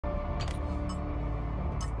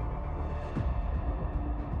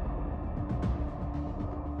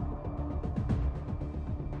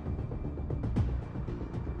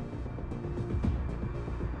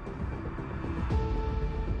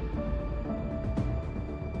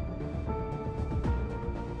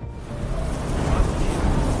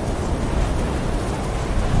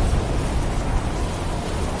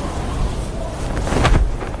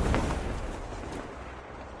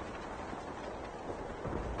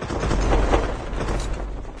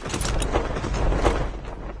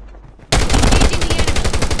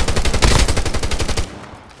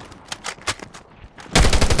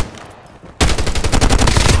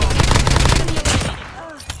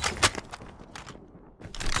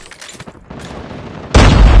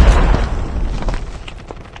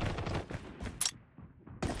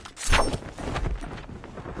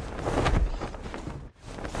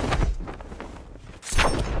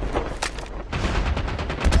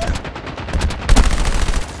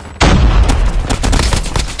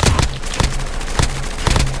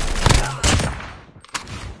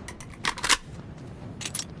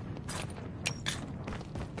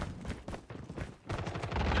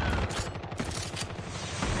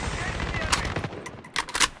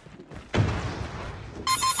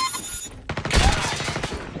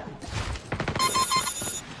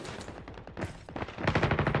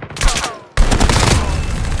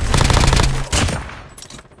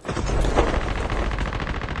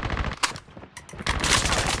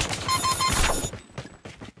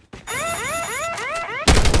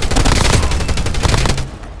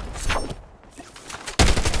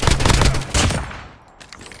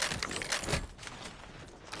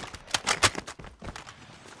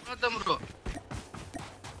ஒருத்தன் bro.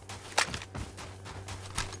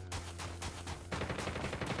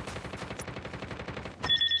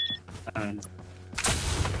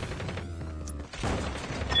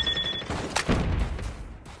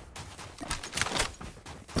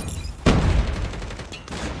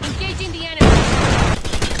 Engaging the enemy.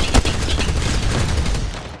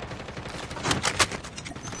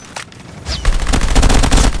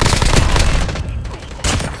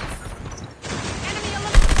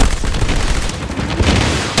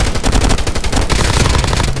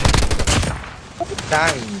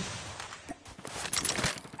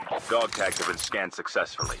 Dog tags have been scanned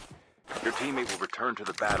successfully. Your teammate will return to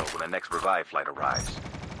the battle when the next revive flight arrives.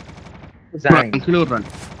 Run.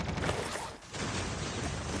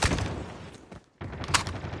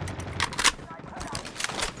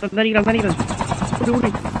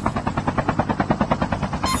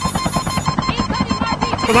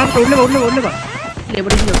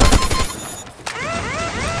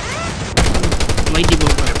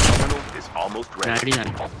 Is almost ready.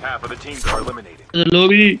 Half of the teams are eliminated. The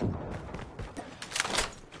lobby.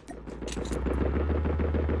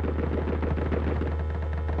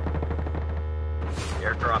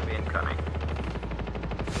 Airdrop incoming.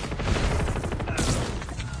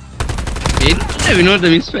 என்ன வினோத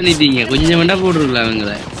miss பண்ணிட்டீங்க. கொஞ்சம் வேண்டா போட்டுருக்கலாம்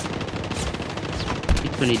அவங்கள.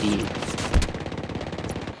 Miss பண்ணிட்டீங்க.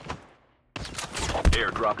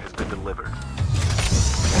 Airdrop has been delivered.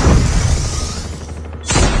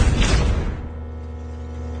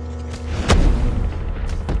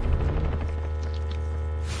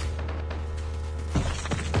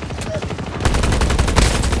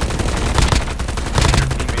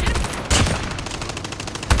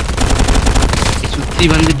 சுத்தி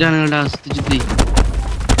வந்துட்டானுடா சுத்தி.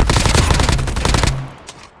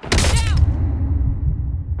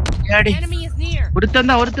 யாடி ஒருத்தன்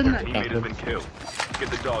தான். Teammate has been killed. Get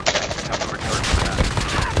the dog tag and have them return to the battle.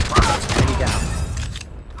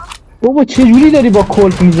 بابا چجوری داری با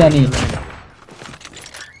کلت میزنی؟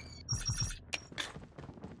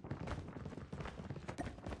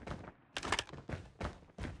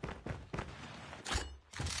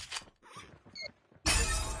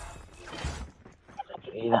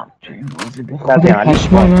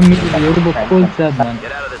 پشمان من میگه یارو با کلت زد من.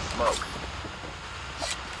 Get out of this smoke.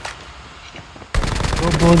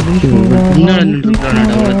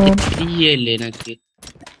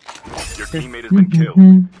 Your teammate has been killed.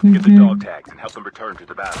 Get the dog tags and help them return to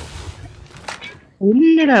the battle.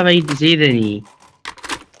 என்னடா white செய்த நீ?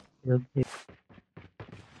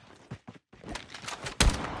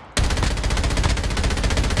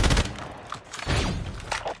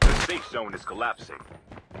 The safe zone is collapsing.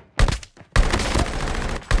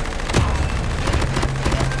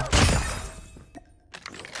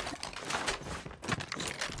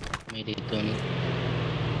 மேரி தோனி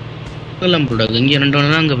கலாம் புடாங்க இங்க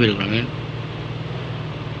ரெண்டோன அங்க போயிருக்காங்க.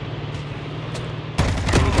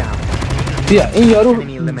 بیا این یارو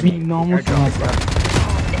بی‌ناموس هست.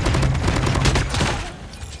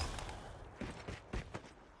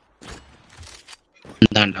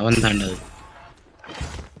 வந்தாண்டா.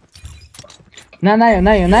 نه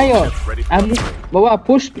بابا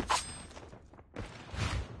پشت.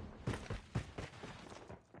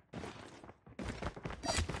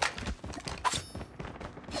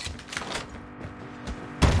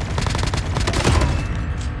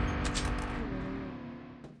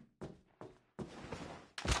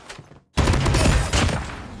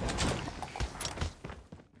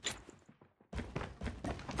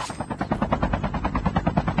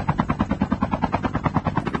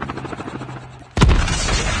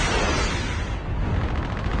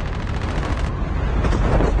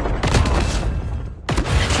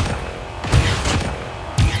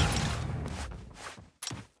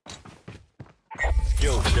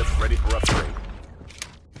 Skill ship ready for upgrade.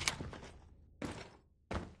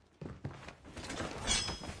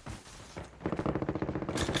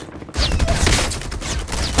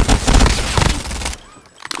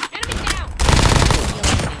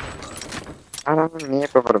 நீ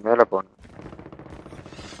எப்ப மேல போன?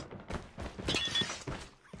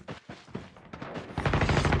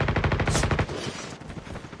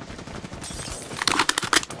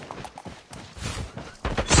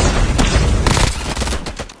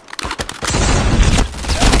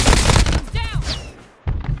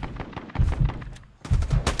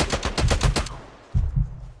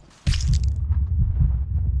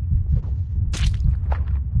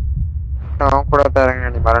 நான் கூட தரங்க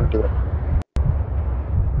நீ மறந்துட்டியா?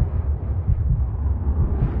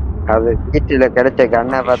 அது வீட்டுல கிடைச்ச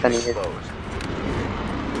கண்ணை பார்த்தா நீங்க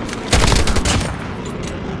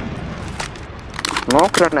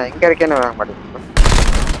நோக்குறேன் எங்க இருக்கேன்னு வர மாட்டேங்குது.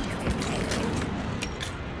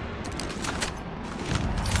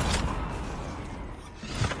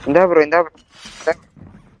 இந்தா ப்ரோ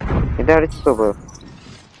இதை அடிச்சுக்கோ ப்ரோ.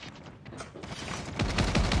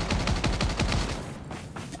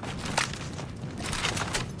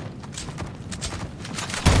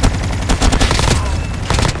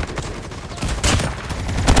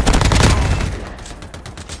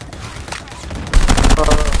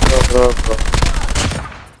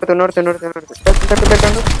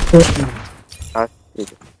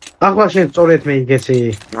 Olet minkäsi.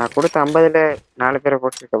 நான் கொடுத்த 50ல 4 பேரை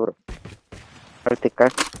போட்டுருக்க ப்ரோ. அடுத்துக்கா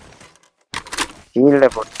சீல்ல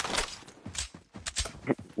போட்டு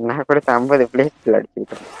நான் கொடுத்த 50 பிளேஸ்ல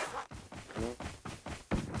அடிச்சுக்கிட்டேன்.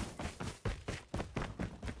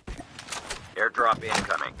 Airdrop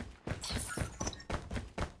incoming.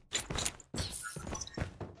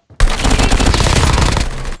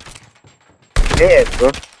 Bro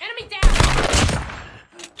Enemy down.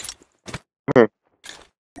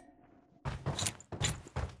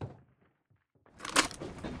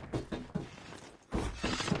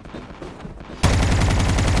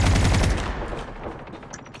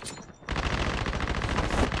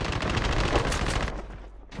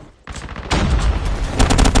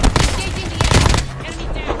 Engaging the enemy. Enemy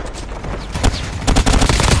down.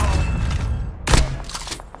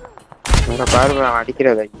 பாரு அவன்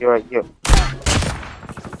அடிக்கிறது. ஐயோ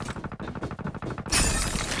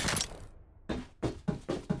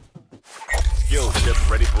Skill chip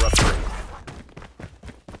ready for upgrade.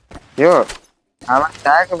 ஐயோ அவன்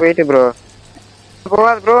டேக் போயிட்டு ப்ரோ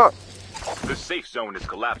போவாது bro. The safe zone is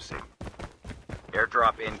collapsing.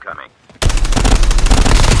 Airdrop incoming.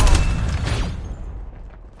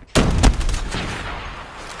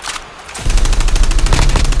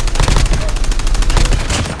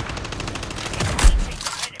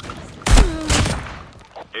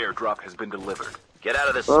 Airdrop has been delivered. Get out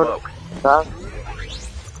of this smoke.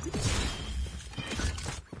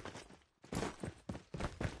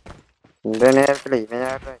 இந்த நேரத்துல இவன்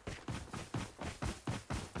யாரு?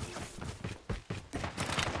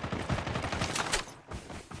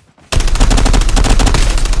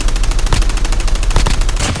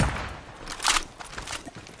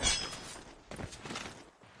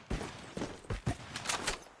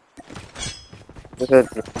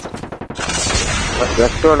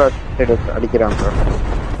 அடிக்கிறான் bro.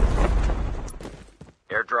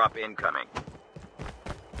 Airdrop incoming.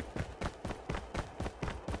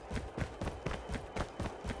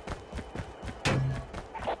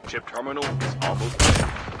 Chip terminal is almost ready.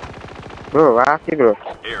 Bro வாசி bro.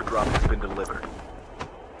 Airdrop has been delivered.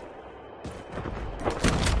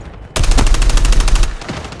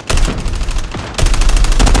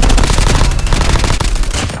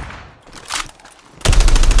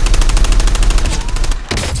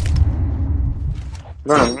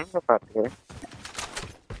 Bro நான் எங்க பாத்துக்கிறேன்.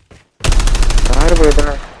 யாரு ப்ரோ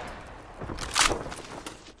இதெல்லாம்?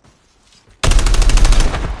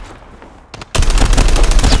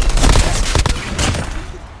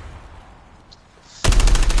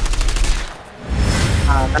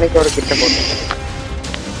 அன்னைக்கு ஒரு கிட்ட போட்டு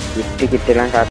கிட்டெல்லாம்